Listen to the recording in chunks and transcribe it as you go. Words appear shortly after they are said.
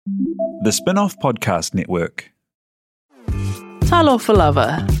The Spin-Off Podcast Network. Talofa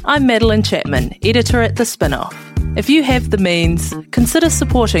lava. I'm Madeline Chapman, editor at The Spin-Off. If you have the means, consider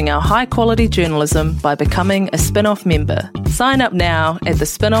supporting our high-quality journalism by becoming a Spin-Off member. Sign up now at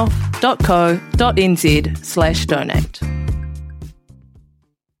thespinoff.co.nz/donate.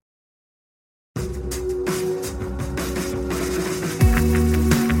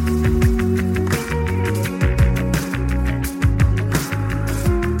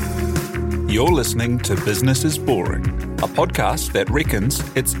 You're listening to Business is Boring, a podcast that reckons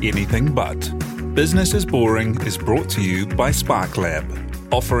it's anything but. Business is Boring is brought to you by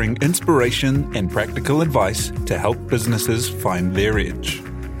SparkLab, offering inspiration and practical advice to help businesses find their edge.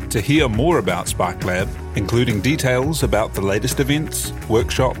 To hear more about SparkLab, including details about the latest events,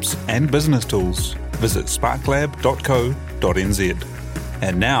 workshops, and business tools, visit sparklab.co.nz.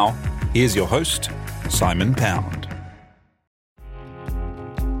 And now, here's your host, Simon Pound.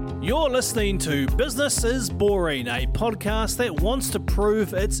 You're listening to Business is Boring, a podcast that wants to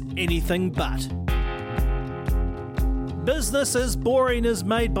prove it's anything but. Business is Boring is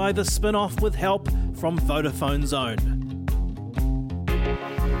made by The Spin-Off with help from Vodafone Zone.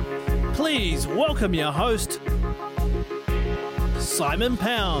 Please welcome your host, Simon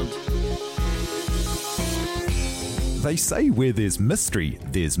Pound. They say where there's mystery,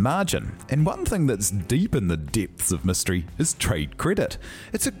 there's margin. And one thing that's deep in the depths of mystery is trade credit.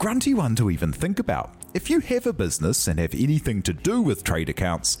 It's a grunty one to even think about. If you have a business and have anything to do with trade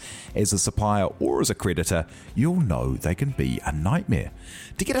accounts, as a supplier or as a creditor, you'll know they can be a nightmare.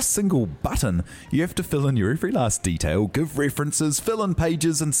 To get a single button, you have to fill in your every last detail, give references, fill in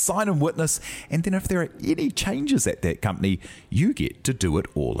pages and sign and witness, and then if there are any changes at that company, you get to do it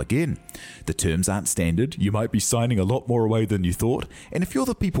all again. The terms aren't standard, you might be signing a lot more away than you thought, and if you're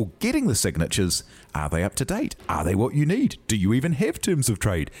the people getting the signatures, are they up to date? Are they what you need? Do you even have terms of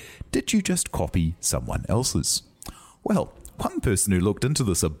trade? Did you just copy someone else's? Well, one person who looked into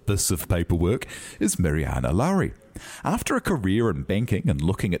this abyss of paperwork is Miriana Lowrie. After a career in banking and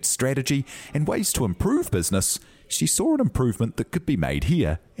looking at strategy and ways to improve business, she saw an improvement that could be made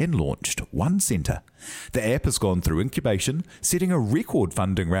here and launched One Centre. The app has gone through incubation, setting a record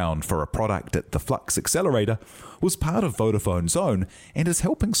funding round for a product at the Flux Accelerator, was part of Vodafone Zone, and is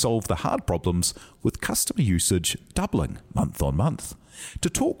helping solve the hard problems with customer usage doubling month on month. To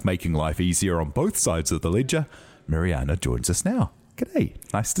talk making life easier on both sides of the ledger, Miriana joins us now. G'day,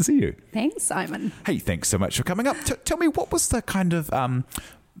 nice to see you. Thanks, Simon. Hey, thanks so much for coming up. Tell me, what was the kind of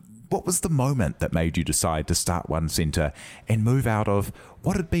what was the moment that made you decide to start One Centre and move out of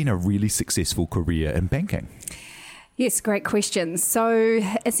what had been a really successful career in banking? Yes, great question. So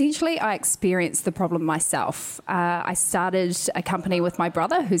essentially, I experienced the problem myself. I started a company with my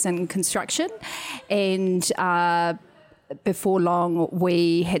brother who's in construction, and before long,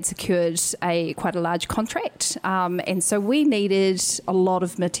 we had secured quite a large contract, and so we needed a lot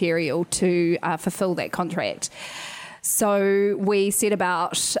of material to fulfil that contract. So we set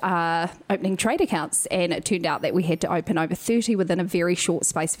about opening trade accounts, and it turned out that we had to open over 30 within a very short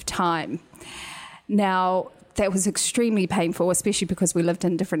space of time. Now, that was extremely painful, especially because we lived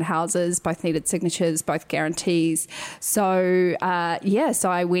in different houses, both needed signatures, both guarantees. So, so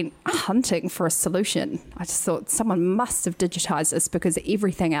I went hunting for a solution. I just thought someone must have digitised this because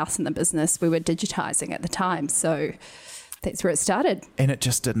everything else in the business we were digitising at the time. So that's where it started. And it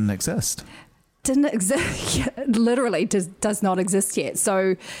just didn't exist. Didn't exist, literally does not exist yet.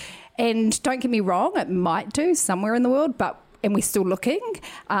 So, and don't get me wrong, it might do somewhere in the world, and we're still looking,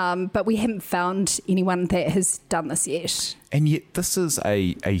 but we haven't found anyone that has done this yet. And yet this is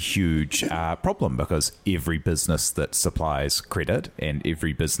a huge problem, because every business that supplies credit and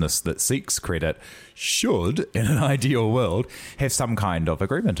every business that seeks credit should, in an ideal world, have some kind of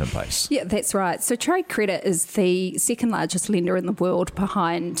agreement in place. Yeah, that's right. So trade credit is the second largest lender in the world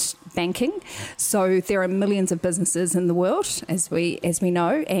behind banking. So there are millions of businesses in the world, as we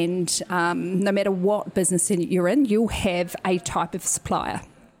know, and no matter what business you're in, you'll have a type of supplier.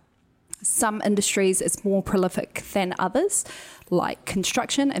 Some industries it's more prolific than others, like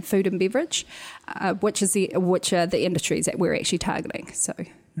construction and food and beverage, which are the industries that we're actually targeting. So,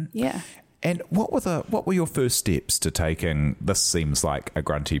 yeah. And what were your first steps to taking this seems like a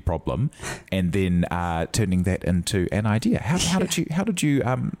grunty problem and then turning that into an idea? How did you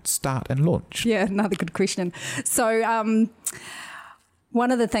start and launch? Yeah, another good question. So one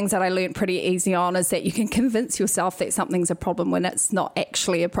of the things that I learned pretty easy on is that you can convince yourself that something's a problem when it's not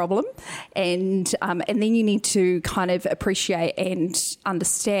actually a problem, and then you need to kind of appreciate and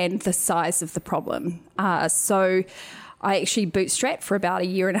understand the size of the problem. So I actually bootstrapped for about a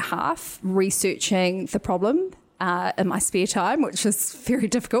year and a half researching the problem, in my spare time, which was very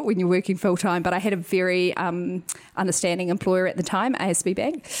difficult when you're working full time. But I had a very understanding employer at the time, ASB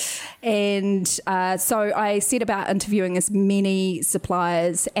Bank. And so I set about interviewing as many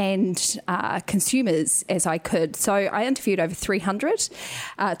suppliers and consumers as I could. So I interviewed over 300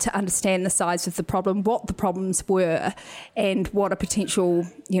 to understand the size of the problem, what the problems were, and what a potential,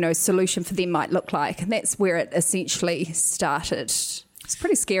 solution for them might look like. And that's where it essentially started. It's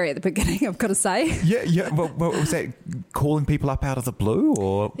pretty scary at the beginning, I've got to say. Yeah. Well, was that calling people up out of the blue,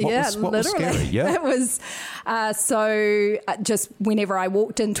 or what was scary? Yeah, it was. So just whenever I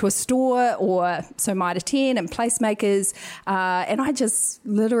walked into a store, or so Mitre 10 and Placemakers, and I just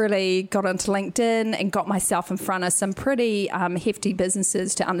literally got onto LinkedIn and got myself in front of some pretty hefty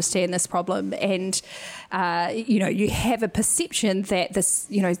businesses to understand this problem. And you have a perception that this,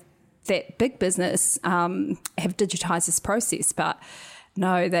 that big business have digitised this process, but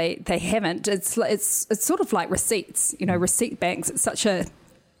no, they haven't. It's sort of like receipts, receipt banks. It's such a,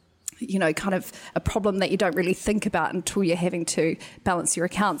 kind of a problem that you don't really think about until you're having to balance your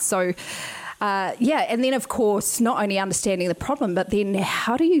accounts. So, and then, of course, not only understanding the problem, but then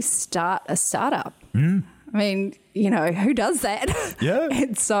how do you start a startup? I mean, who does that? Yeah.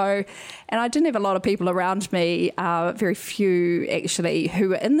 And I didn't have a lot of people around me, very few actually, who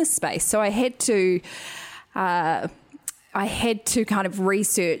were in this space. So I had to kind of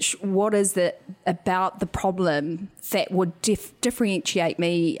research what is it about the problem that would differentiate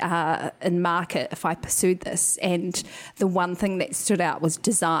me in market if I pursued this. And the one thing that stood out was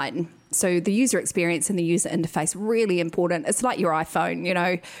design. So the user experience and the user interface, really important. It's like your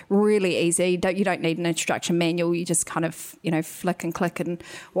iPhone, really easy. You don't need an instruction manual. You just kind of, flick and click and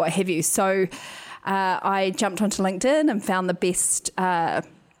what have you. So I jumped onto LinkedIn and found the best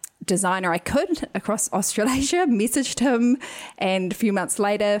designer I could across Australasia, messaged him, and a few months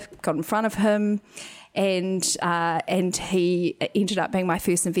later got in front of him, and he ended up being my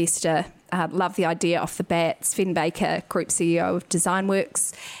first investor. Loved the idea off the bat. Sven Baker, Group CEO of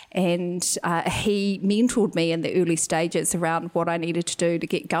DesignWorks, and he mentored me in the early stages around what I needed to do to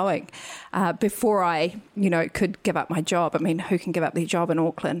get going before I, could give up my job. I mean, who can give up their job in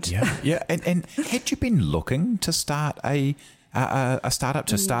Auckland? Yeah. And had you been looking to start a startup,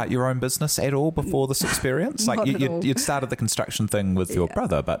 to start your own business at all before this experience? Like you'd started the construction thing with your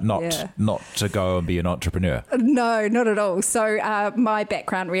brother, but not to go and be an entrepreneur. No, not at all. So my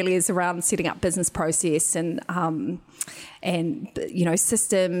background really is around setting up business process and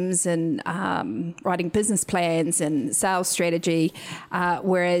systems and writing business plans and sales strategy.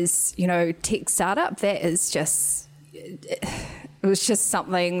 Whereas tech startup, that is just. It was just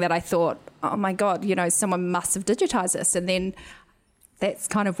something that I thought, oh my God, someone must have digitized this. And then that's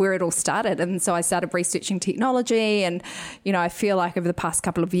kind of where it all started. And so I started researching technology, and, I feel like over the past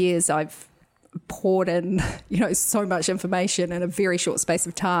couple of years, I've poured in, so much information in a very short space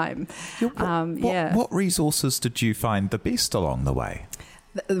of time. What resources did you find the best along the way?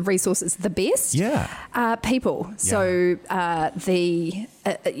 The resources, the best? Yeah. People. Yeah. So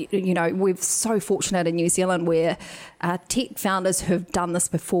we're so fortunate in New Zealand where tech founders who've done this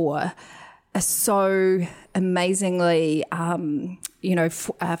before are so amazingly,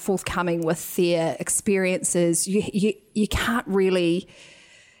 forthcoming with their experiences. You can't really...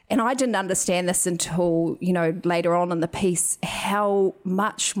 And I didn't understand this until, later on in the piece, how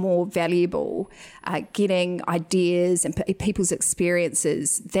much more valuable getting ideas and people's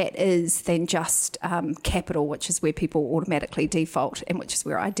experiences that is than just capital, which is where people automatically default, and which is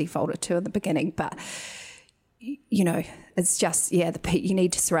where I defaulted to in the beginning. But, it's just, you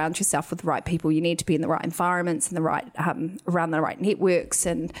need to surround yourself with the right people. You need to be in the right environments and the right, around the right networks.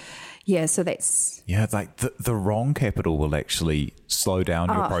 And so that's... Yeah, like the wrong capital will actually slow down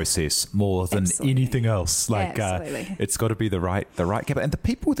your process more than anything else. Like it's got to be the right capital. And the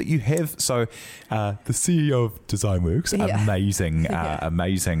people that you have, so the CEO of DesignWorks,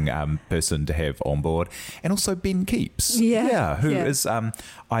 amazing person to have on board. And also Ben Keeps, who is,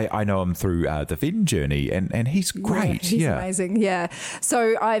 I know him through the Venn journey, and he's great. He's amazing,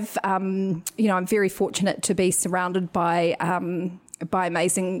 So I've, I'm very fortunate to be surrounded by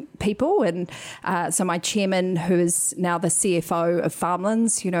amazing people, and so my chairman, who is now the CFO of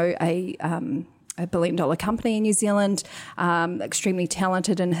Farmlands, a $1 billion company in New Zealand, extremely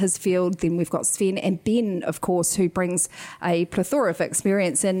talented in his field. Then we've got Sven and Ben, of course, who brings a plethora of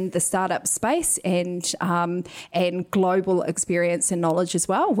experience in the startup space and global experience and knowledge as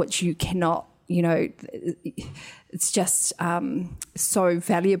well, which you cannot. It's just so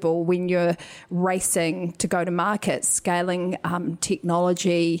valuable when you're racing to go to market, scaling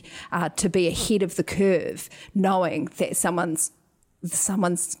technology to be ahead of the curve, knowing that someone's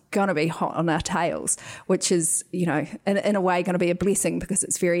someone's going to be hot on our tails, which is, in a way going to be a blessing, because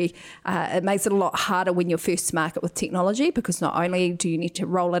it's it makes it a lot harder when you're first to market with technology, because not only do you need to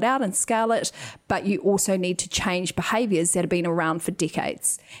roll it out and scale it, but you also need to change behaviours that have been around for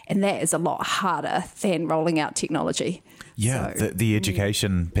decades. And that is a lot harder than rolling out technology. Yeah, So, the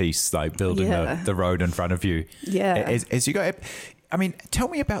education piece, like building the road in front of you. Yeah. As you go, I mean, tell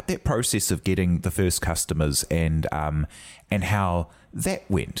me about that process of getting the first customers and how that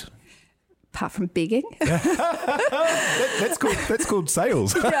went. Apart from begging. That's called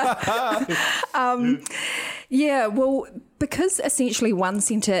sales. Well, because essentially One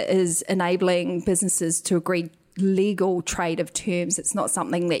Centre is enabling businesses to agree legal trade of terms. It's not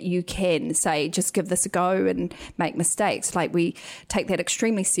something that you can say, just give this a go and make mistakes. Like, we take that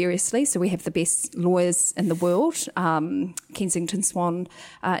extremely seriously. So we have the best lawyers in the world, Kensington Swan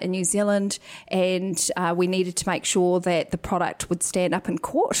in New Zealand, and we needed to make sure that the product would stand up in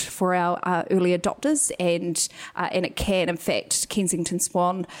court for our early adopters, and it can. In fact, Kensington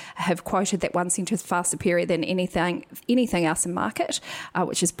Swan have quoted that One Centre is far superior than anything else in market,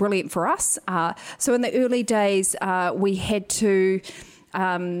 which is brilliant for us. So in the early days, we had to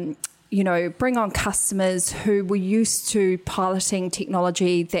bring on customers who were used to piloting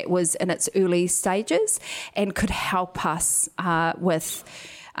technology that was in its early stages and could help us with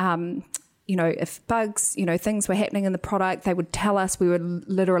if bugs, things were happening in the product, they would tell us. We were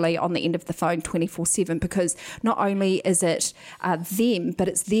literally on the end of the phone 24/7, because not only is it them, but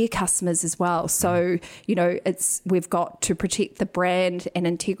it's their customers as well. So, we've got to protect the brand and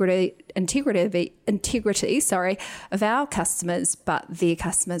integrity of our customers, but their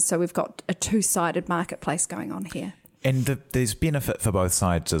customers. So we've got a two-sided marketplace going on here. And there's benefit for both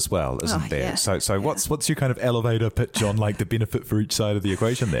sides as well, isn't there? Yeah. So what's your kind of elevator pitch on like the benefit for each side of the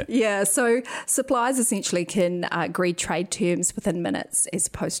equation there? Yeah, so suppliers essentially can agree trade terms within minutes, as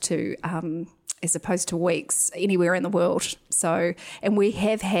opposed to weeks anywhere in the world. So, and we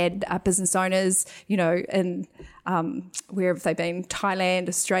have had business owners, in where have they been? Thailand,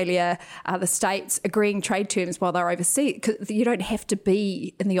 Australia, the States, agreeing trade terms while they're overseas. 'Cause you don't have to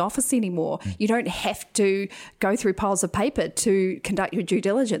be in the office anymore. You don't have to go through piles of paper to conduct your due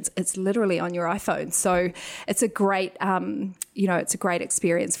diligence. It's literally on your iPhone. So it's a great, it's a great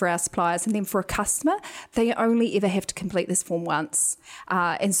experience for our suppliers. And then for a customer, they only ever have to complete this form once.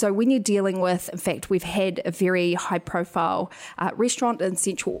 And so when you're dealing with, in fact, we've had a very high profile restaurant in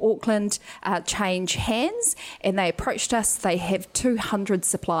central Auckland change hands, and they approached us. They have 200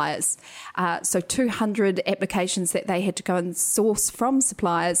 suppliers, so 200 applications that they had to go and source from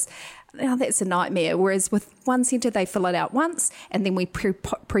suppliers. Now that's a nightmare. Whereas with One Centre, they fill it out once, and then we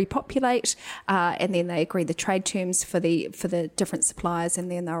pre-populate, and then they agree the trade terms for the different suppliers,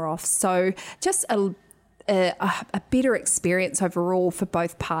 and then they're off. So just a better experience overall for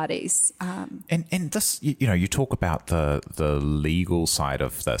both parties. And this, you talk about the legal side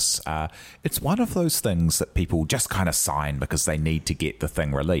of this. It's one of those things that people just kind of sign because they need to get the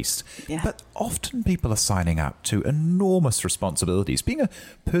thing released. Yeah. But often people are signing up to enormous responsibilities. Being a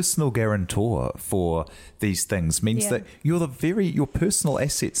personal guarantor for these things means that your personal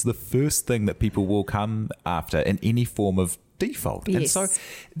assets, the first thing that people will come after in any form of default. Yes. And so,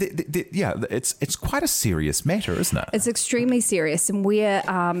 it's quite a serious matter, isn't it? It's extremely serious, and where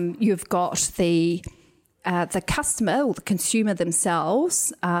you've got the customer or the consumer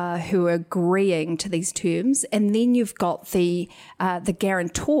themselves who are agreeing to these terms, and then you've got the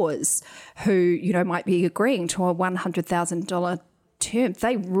guarantors who might be agreeing to a $100,000 term.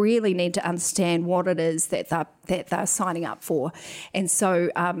 They really need to understand what it is that they're signing up for. And so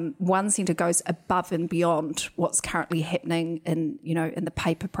One Centre goes above and beyond what's currently happening in the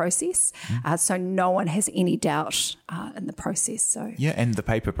paper process. So no one has any doubt in the process. So yeah, and the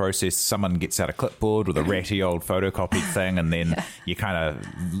paper process, someone gets out a clipboard with a ratty old photocopied thing, and then you kind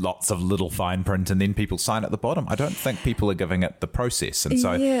of lots of little fine print, and then people sign at the bottom. I don't think people are giving it the process, and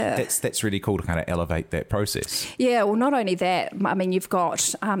so that's really cool to kind of elevate that process. Yeah, well, not only that, I mean, you've got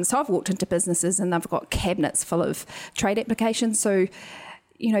so I've walked into businesses and they've got cabinets full of trade applications. So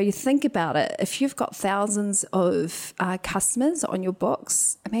you think about it, if you've got thousands of customers on your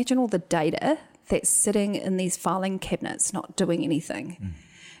books, imagine all the data that's sitting in these filing cabinets not doing anything.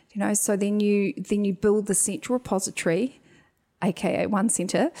 So then you build the central repository, aka One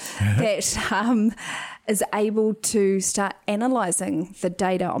Centre, that is able to start analysing the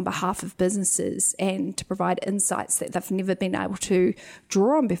data on behalf of businesses and to provide insights that they've never been able to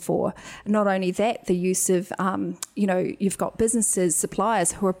draw on before. Not only that, the use of, you've got businesses,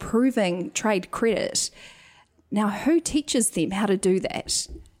 suppliers who are approving trade credit. Now, who teaches them how to do that?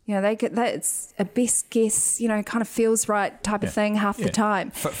 You know, it's a best guess, you know, kind of feels right type of thing half the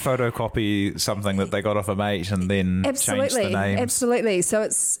time. Photocopy something that they got off a mate and then change the name. Absolutely. So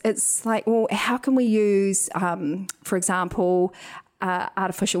it's like, well, how can we use, for example,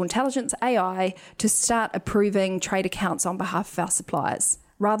 artificial intelligence, AI, to start approving trade accounts on behalf of our suppliers,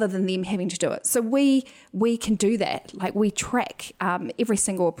 rather than them having to do it. So we can do that. Like, we track every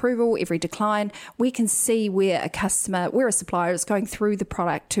single approval, every decline. We can see where a supplier is going through the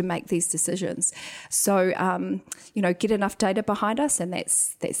product to make these decisions. So, you know, get enough data behind us, and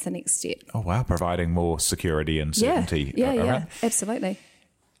that's the next step. Oh, wow. Providing more security and certainty. Yeah, absolutely.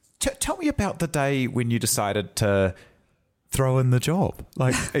 Tell me about the day when you decided to throw in the job,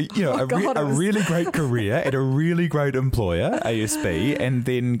 like, you know, a really great career at a really great employer, ASB, and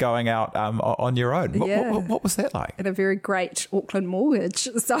then going out on your own. What was that like? At a very great Auckland mortgage.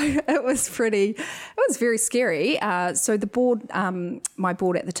 So it was very scary. So the board, my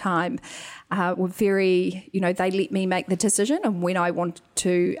board at the time, were very, you know, they let me make the decision, and when I wanted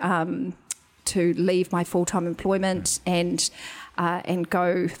to leave my full-time employment and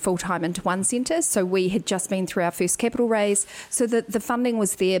go full-time into One Centre. So we had just been through our first capital raise. So the funding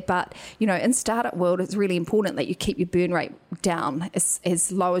was there, but, you know, in startup world, it's really important that you keep your burn rate down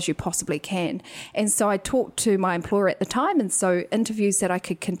as low as you possibly can. And so I talked to my employer at the time, and so interviews that I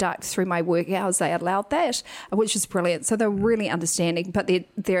could conduct through my work hours, they allowed that, which is brilliant. So they were really understanding, but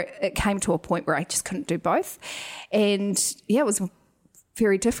it came to a point where I just couldn't do both. And yeah, it was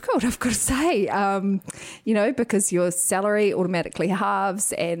very difficult, I've got to say, you know, because your salary automatically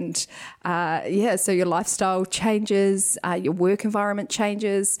halves, and so your lifestyle changes, your work environment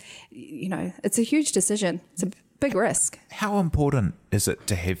changes. You know, it's a huge decision. It's a big risk. How important is it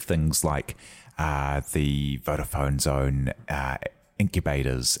to have things like the Vodafone Zone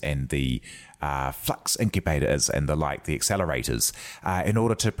incubators and the Flux incubators and the accelerators, in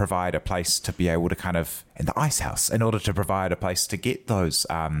order to provide a place to be able to kind of, and the Ice House, in order to provide a place to get those,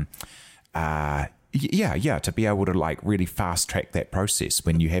 to be able to like really fast track that process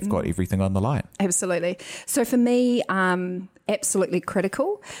when you have got everything on the line? Absolutely. So for me, absolutely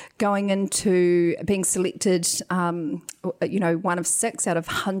critical. Going into being selected, you know, one of 6 out of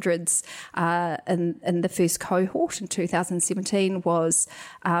hundreds in the first cohort in 2017 was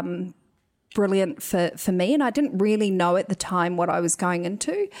brilliant for me. And I didn't really know at the time what I was going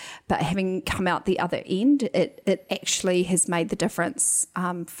into, but having come out the other end, it actually has made the difference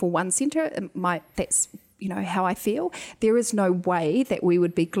for One Centre. That's, you know, how I feel. There is no way that we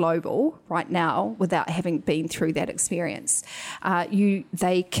would be global right now without having been through that experience.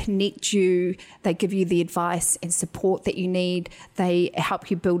 They connect you, they give you the advice and support that you need. They help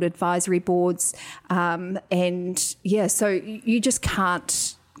you build advisory boards. So you just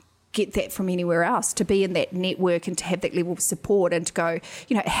can't get that from anywhere else, to be in that network and to have that level of support and to go,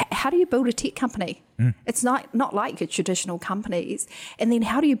 you know, how do you build a tech company? It's not like your traditional companies. And then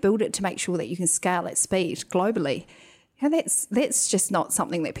how do you build it to make sure that you can scale at speed globally? You know, that's just not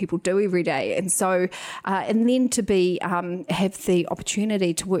something that people do every day. And so, and then to be have the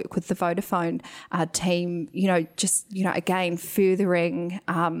opportunity to work with the Vodafone team, you know, just, you know, again, furthering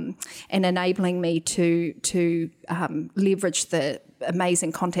and enabling me to leverage the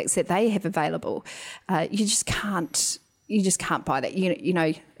amazing contacts that they have available. You just can't buy that. You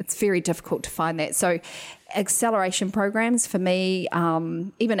know, it's very difficult to find that. So acceleration programs for me,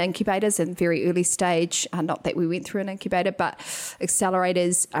 even incubators in very early stage, not that we went through an incubator, but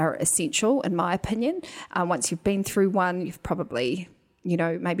accelerators are essential in my opinion. Once you've been through one, you've probably, you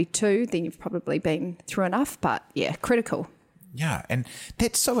know, maybe 2, then you've probably been through enough, but yeah, critical. Yeah, and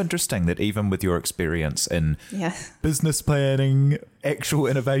that's so interesting that even with your experience in business planning, actual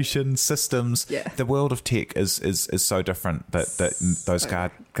innovation, systems, the world of tech is so different that those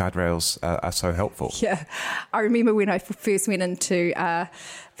guardrails are so helpful. Yeah, I remember when I first went into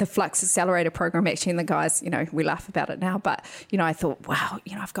the Flux Accelerator program, actually, and the guys, you know, we laugh about it now, but, you know, I thought, wow,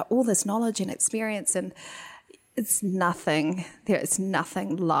 you know, I've got all this knowledge and experience, and it's nothing. There is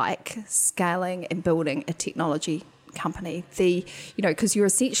nothing like scaling and building a technology company. Because you're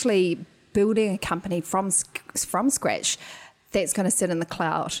essentially building a company from scratch that's going to sit in the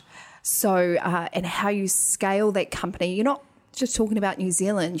cloud. So, and how you scale that company, you're not just talking about New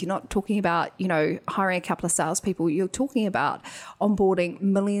Zealand. You're not talking about, you know, hiring a couple of salespeople. You're talking about onboarding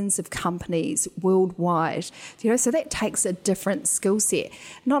millions of companies worldwide. You know, so that takes a different skill set.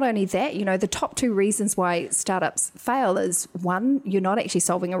 Not only that, you know, the top 2 reasons why startups fail is, 1, you're not actually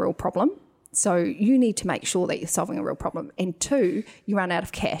solving a real problem. So you need to make sure that you're solving a real problem. And 2, you run out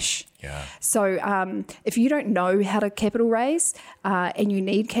of cash. Yeah. So if you don't know how to capital raise and you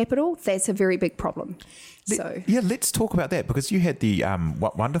need capital, that's a very big problem. Let's talk about that, because you had the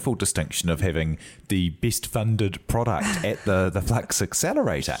wonderful distinction of having the best funded product at the Flux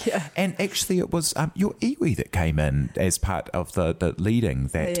Accelerator. Yeah. And actually it was your iwi that came in as part of the leading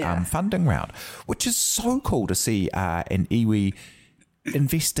that funding round, which is so cool to see an iwi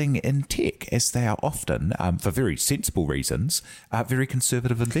investing in tech, as they are often, for very sensible reasons, very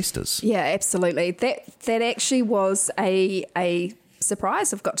conservative investors. Yeah, absolutely. That actually was a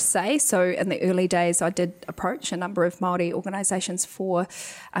surprise, I've got to say. So in the early days, I did approach a number of Māori organisations for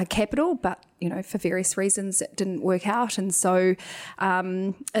capital, but for various reasons it didn't work out. And so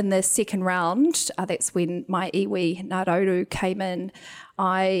in the second round, that's when my iwi Ngāroru came in.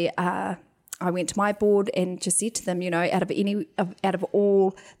 I went to my board and just said to them, out of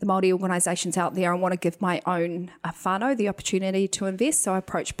all the Māori organisations out there, I want to give my own whānau the opportunity to invest. So I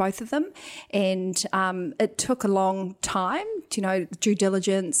approached both of them, and it took a long time, due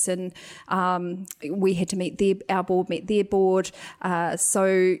diligence, and we had to meet our board, meet their board.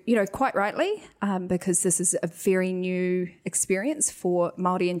 So, quite rightly, because this is a very new experience for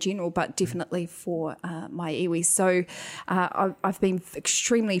Māori in general, but definitely for my iwi. So I've been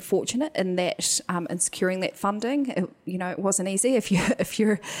extremely fortunate in that. In securing that funding, it wasn't easy if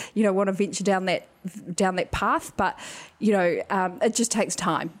you want to venture down that path, but it just takes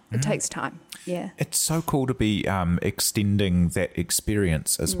time. It takes time. Yeah, it's so cool to be extending that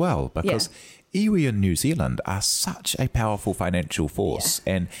experience as well, because iwi in New Zealand are such a powerful financial force,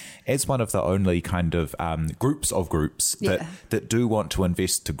 and as one of the only kind of groups that do want to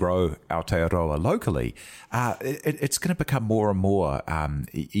invest to grow Aotearoa locally, it's going to become more and more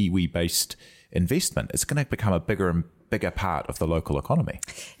iwi based investment. It's going to become a bigger and bigger part of the local economy.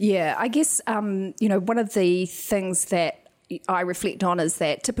 Yeah, I guess, one of the things that I reflect on is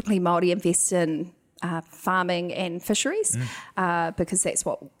that typically Māori invest in farming and fisheries because that's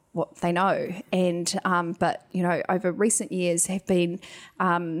what they know. And, but, over recent years have been,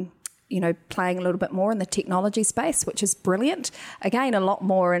 playing a little bit more in the technology space, which is brilliant. Again, a lot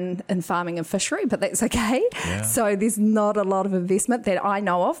more in farming and fishery, but that's okay. Yeah. So there's not a lot of investment that I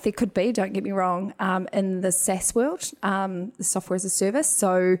know of. There could be, don't get me wrong, in the SaaS world, the software as a service.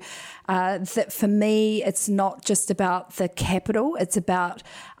 So that for me, it's not just about the capital. It's about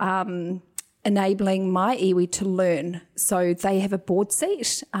enabling my iwi to learn. So they have a board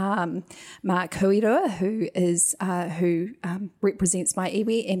seat, Mark Huirua, who represents my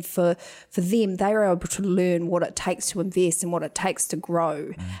iwi, and for them, they are able to learn what it takes to invest and what it takes to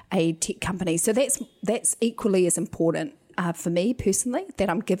grow a tech company. So that's equally as important for me personally,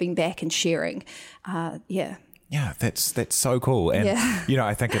 that I'm giving back and sharing. Yeah, that's so cool. And,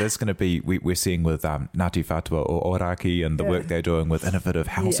 I think it is going to be, we're seeing with Ngāti Whātua o Ōrākei and the work they're doing with innovative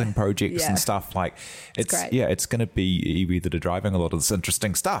housing projects and stuff like, it's going to be iwi that are driving a lot of this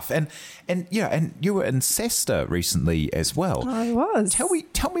interesting stuff. And you were in SESTA recently as well. I was. Tell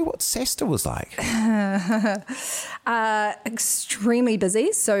me what SESTA was like. Extremely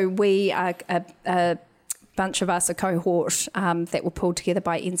busy. So we are a bunch of us, a cohort that were pulled together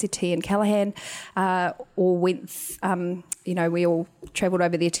by NZT and Callaghan, all went, we all travelled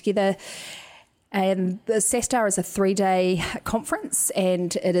over there together. And the SESTA is a 3-day conference,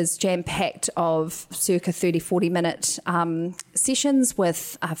 and it is jam-packed of circa 30-40 minute sessions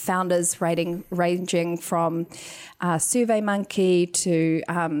with founders ranging from SurveyMonkey to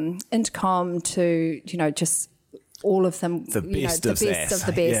Intercom to, just all of them, the best of the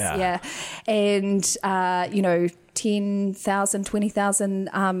best, and 10,000,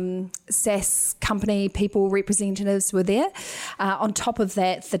 20,000 SaaS company people, representatives were there. On top of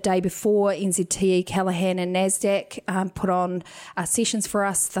that, the day before, NZTE, Callaghan and NASDAQ put on sessions for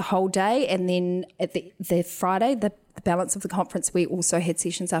us the whole day, and then at the Friday, the balance of the conference, we also had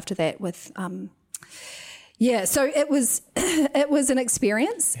sessions after that with so it was an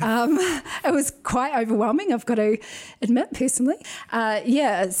experience. It was quite overwhelming, I've got to admit personally.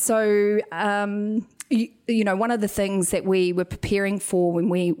 So one of the things that we were preparing for when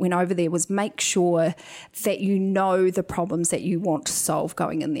we went over there was make sure that the problems that you want to solve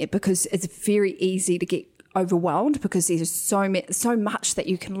going in there, because it's very easy to get overwhelmed because there's so much that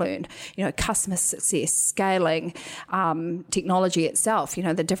you can learn, customer success, scaling, technology itself,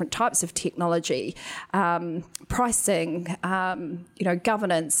 the different types of technology, pricing,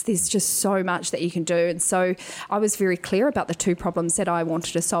 governance. There's just so much that you can do. And so I was very clear about the two problems that I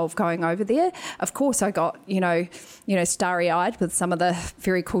wanted to solve going over there. Of course, I got, starry-eyed with some of the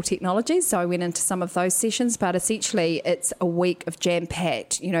very cool technologies. So I went into some of those sessions, but essentially it's a week of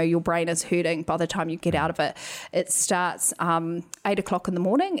jam-packed. Your brain is hurting by the time you get out of it. It starts 8 o'clock in the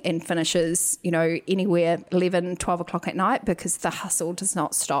morning and finishes, anywhere 11, 12 o'clock at night because the hustle does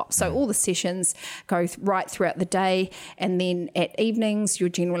not stop. So all the sessions go right throughout the day, and then at evenings you're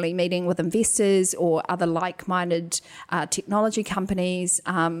generally meeting with investors or other like-minded technology companies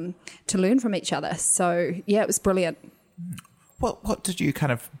to learn from each other. So, yeah, it was brilliant. What did you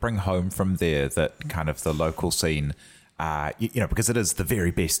kind of bring home from there that kind of the local scene, because it is the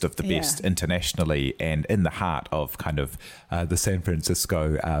very best of the best internationally and in the heart of kind of the San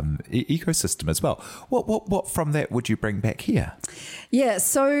Francisco ecosystem as well. What from that would you bring back here? Yeah,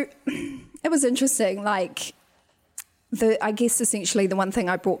 so it was interesting. I guess essentially the one thing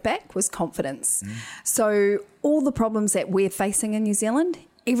I brought back was confidence. So all the problems that we're facing in New Zealand,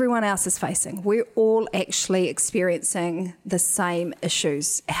 everyone else is facing. We're all actually experiencing the same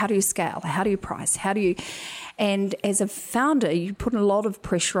issues. How do you scale? How do you price? And as a founder, you put a lot of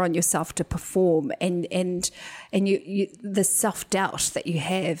pressure on yourself to perform, and you the self-doubt that you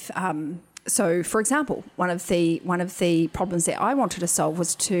have. So, for example, one of the problems that I wanted to solve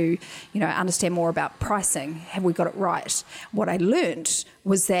was to, understand more about pricing. Have we got it right? What I learned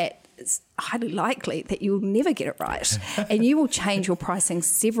was that it's highly likely that you will never get it right, and you will change your pricing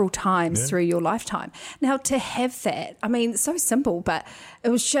several times through your lifetime. Now, to have that, so simple, but it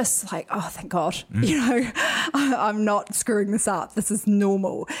was just like, oh, thank God, I'm not screwing this up. This is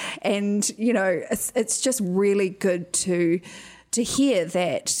normal. And, it's just really good to hear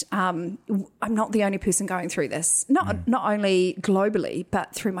that I'm not the only person going through this, not only globally,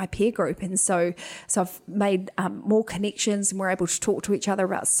 but through my peer group. And so I've made more connections, and we're able to talk to each other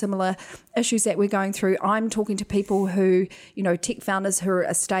about similar issues that we're going through. I'm talking to people who, tech founders who are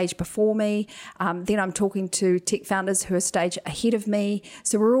a stage before me. Then I'm talking to tech founders who are a stage ahead of me.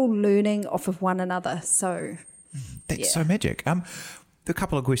 So we're all learning off of one another. So that's so magic. The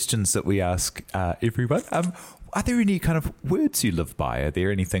couple of questions that we ask everyone. Are there any kind of words you live by? Are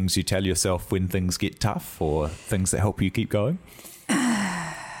there any things you tell yourself when things get tough, or things that help you keep going?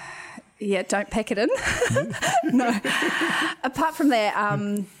 Don't pack it in. No. Apart from that,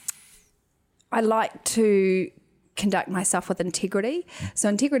 I like to conduct myself with integrity. So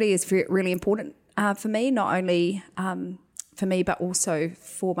integrity is really important for me, not only for me, but also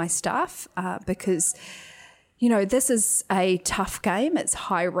for my staff, because this is a tough game. It's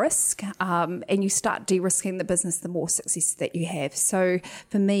high risk, and you start de-risking the business the more success that you have. So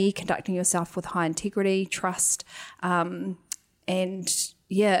for me, conducting yourself with high integrity, trust, and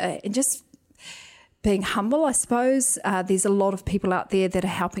just being humble, I suppose. There's a lot of people out there that are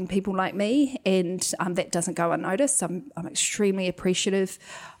helping people like me, and that doesn't go unnoticed. I'm extremely appreciative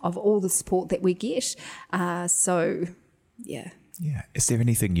of all the support that we get. Yeah. Is there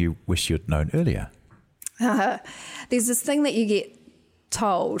anything you wish you'd known earlier? There's this thing that you get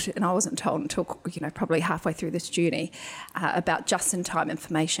told, and I wasn't told until probably halfway through this journey, about just-in-time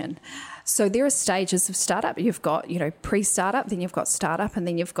information. So there are stages of startup. You've got pre-startup, then you've got startup, and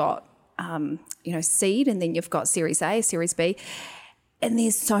then you've got seed, and then you've got Series A, Series B. And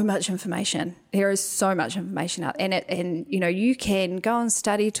there's so much information. There is so much information out, and you can go and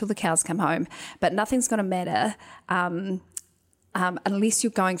study till the cows come home, but nothing's going to matter unless you're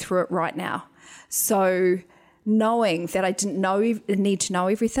going through it right now. So knowing that I didn't need to know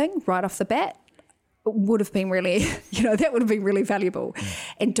everything right off the bat would have been really, that would have been really valuable.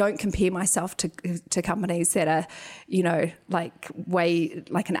 And don't compare myself to companies that are, way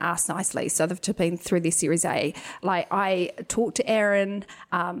like an arse nicely. So they've been through their Series A. Like I talked to Aaron,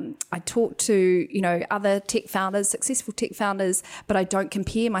 I talked to, other tech founders, successful tech founders, but I don't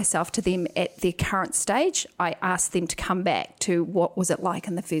compare myself to them at their current stage. I ask them to come back to what was it like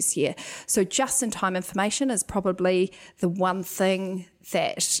in the first year. So just-in-time information is probably the one thing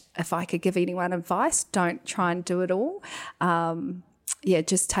that if I could give anyone advice, don't try and do it all.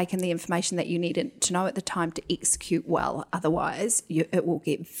 just taken the information that you needed to know at the time to execute well. Otherwise, it will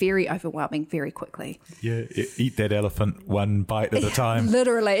get very overwhelming very quickly. Yeah, eat that elephant one bite at a time.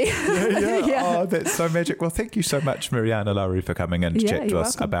 Literally. Yeah. Oh, that's so magic. Well, thank you so much, Miriana Lowrie, for coming in to chat to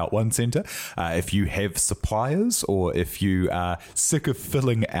us about One Centre. If you have suppliers or if you are sick of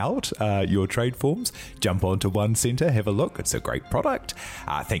filling out your trade forms, jump onto One Centre, have a look. It's a great product.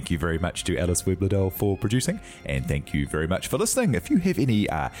 Thank you very much to Alice Webb-Liddell for producing, and thank you very much for listening. If you have any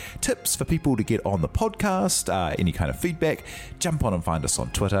tips for people to get on the podcast, any kind of feedback, jump on and find us on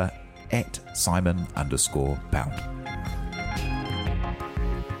Twitter at Simon_Pound.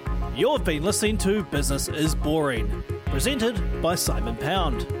 You've been listening to Business is Boring, presented by Simon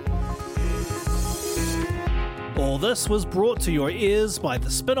Pound. All this was brought to your ears by The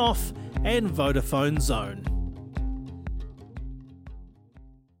Spin-Off and Vodafone Zone.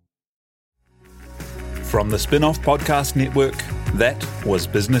 From the Spin-Off Podcast Network, that was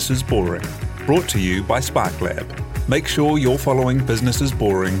Business is Boring, brought to you by SparkLab. Make sure you're following Business is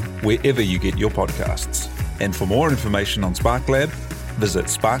Boring wherever you get your podcasts. And for more information on SparkLab, visit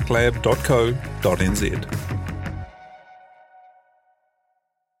sparklab.co.nz.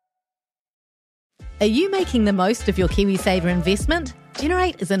 Are you making the most of your KiwiSaver investment?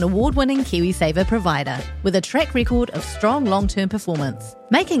 Generate is an award-winning KiwiSaver provider with a track record of strong long-term performance.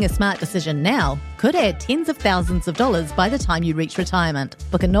 Making a smart decision now could add tens of thousands of dollars by the time you reach retirement.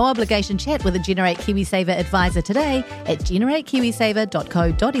 Book a no-obligation chat with a Generate KiwiSaver advisor today at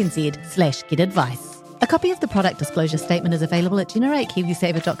generatekiwisaver.co.nz/get-advice. A copy of the product disclosure statement is available at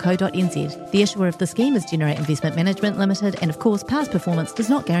generatekiwisaver.co.nz. The issuer of the scheme is Generate Investment Management Limited, and of course, past performance does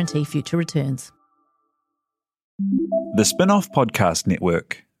not guarantee future returns. The Spin-Off Podcast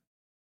Network.